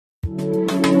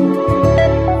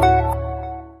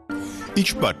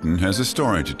Each button has a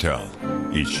story to tell,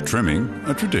 each trimming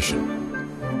a tradition.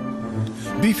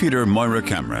 Beefeater Moira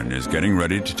Cameron is getting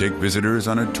ready to take visitors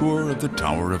on a tour of the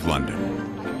Tower of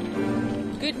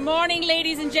London. Good morning,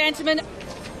 ladies and gentlemen.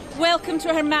 Welcome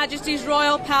to Her Majesty's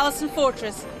Royal Palace and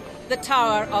Fortress, the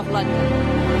Tower of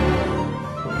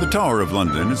London. The Tower of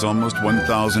London is almost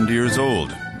 1,000 years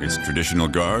old. Its traditional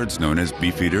guards, known as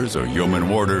Beefeaters or Yeoman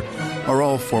Warder, are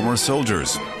all former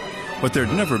soldiers. But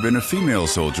there'd never been a female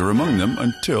soldier among them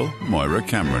until Moira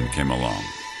Cameron came along.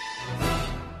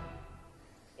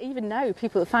 Even now,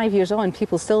 people at 5 years on,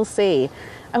 people still say,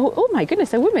 oh my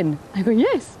goodness, a woman. I go,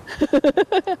 yes.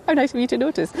 How nice of you to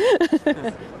notice.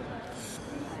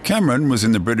 Cameron was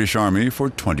in the British Army for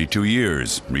 22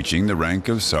 years, reaching the rank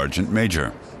of Sergeant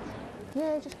Major.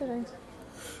 Yeah, just go around.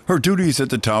 Her duties at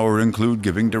the Tower include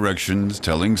giving directions,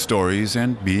 telling stories,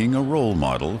 and being a role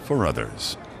model for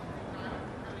others.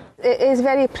 It is a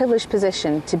very privileged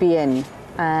position to be in.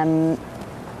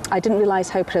 I didn't realise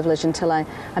how privileged until I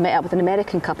met up with an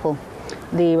American couple.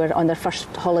 They were on their first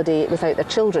holiday without their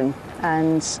children,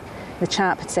 and the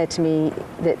chap had said to me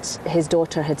that his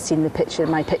daughter had seen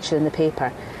my picture in the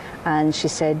paper, and she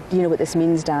said, "Do you know what this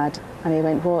means, Dad?" And I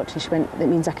went, "What?" And she went, "It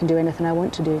means I can do anything I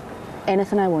want to do.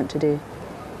 Anything I want to do."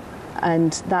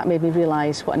 And that made me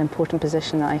realise what an important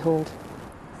position that I hold.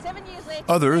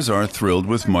 Others are thrilled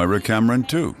with Moira Cameron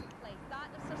too.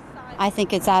 I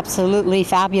think it's absolutely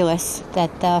fabulous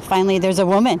that finally there's a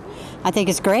woman. I think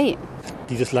it's great.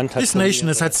 This nation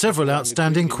has had several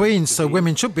outstanding queens, so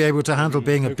women should be able to handle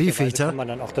being a beefeater.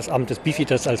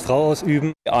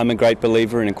 I'm a great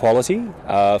believer in equality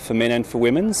for men and for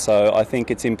women, so I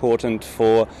think it's important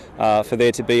for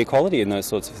there to be equality in those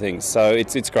sorts of things. So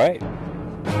it's great.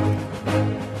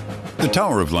 The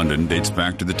Tower of London dates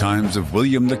back to the times of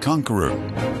William the Conqueror.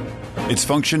 It's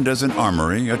functioned as an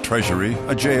armory, a treasury,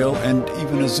 a jail, and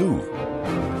even a zoo.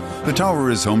 The tower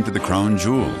is home to the crown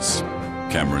jewels.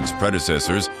 Cameron's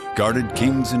predecessors guarded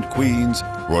kings and queens,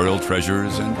 royal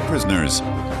treasures, and prisoners,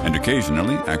 and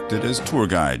occasionally acted as tour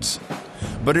guides.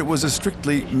 But it was a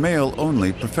strictly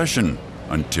male-only profession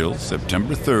until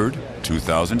September 3rd,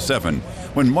 2007,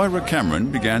 when Moira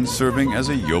Cameron began serving as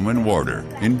a yeoman warder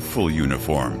in full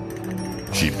uniform.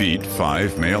 She beat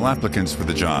 5 male applicants for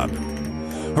the job.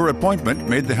 Her appointment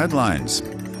made the headlines.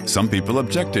 Some people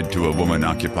objected to a woman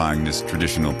occupying this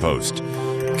traditional post.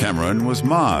 Cameron was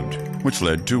mobbed, which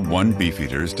led to one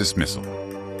Beefeater's dismissal.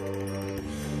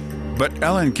 But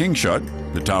Alan Kingshott,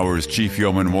 the Tower's chief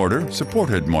yeoman warder,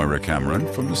 supported Moira Cameron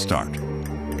from the start.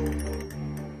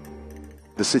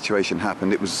 The situation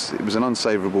happened. It was an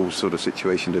unsavourable sort of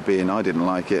situation to be in. I didn't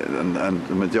like it, and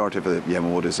the majority of the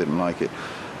yeoman warders didn't like it.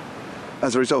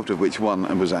 As a result of which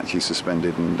one was actually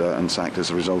suspended and sacked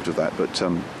as a result of that. But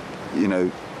you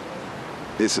know,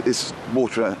 it's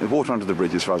water under the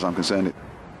bridge as far as I'm concerned.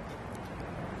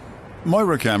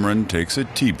 Moira Cameron takes a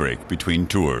tea break between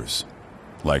tours.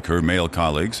 Like her male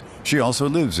colleagues, she also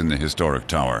lives in the historic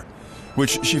tower,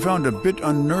 which she found a bit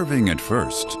unnerving at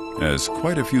first, as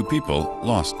quite a few people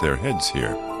lost their heads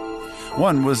here.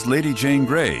 One was Lady Jane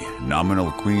Grey, nominal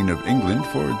Queen of England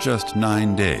for just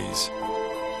 9 days.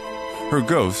 Her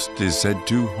ghost is said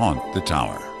to haunt the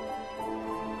tower.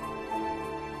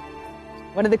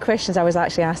 One of the questions I was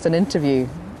actually asked in an interview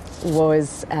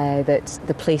was that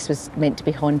the place was meant to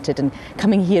be haunted, and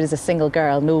coming here as a single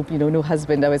girl, no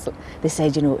husband, they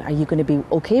said, are you going to be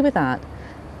okay with that?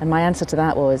 And my answer to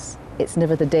that was, it's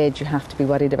never the dead you have to be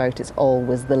worried about, it's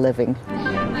always the living.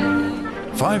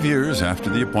 5 years after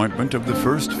the appointment of the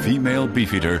first female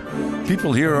Beefeater,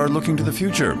 people here are looking to the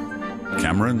future.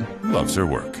 Cameron loves her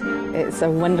work. It's a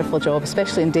wonderful job,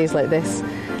 especially in days like this.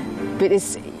 But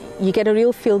you get a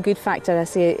real feel-good factor, I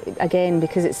say again,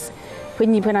 because it's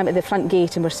when I'm at the front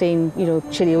gate and we're saying,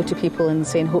 cheerio to people and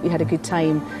saying, hope you had a good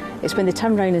time, it's when they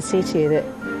turn around and say to you that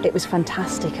it was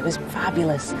fantastic, it was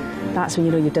fabulous. That's when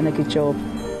you know you've done a good job.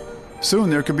 Soon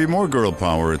there could be more girl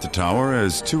power at the tower,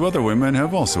 as 2 other women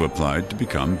have also applied to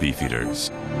become Beefeaters.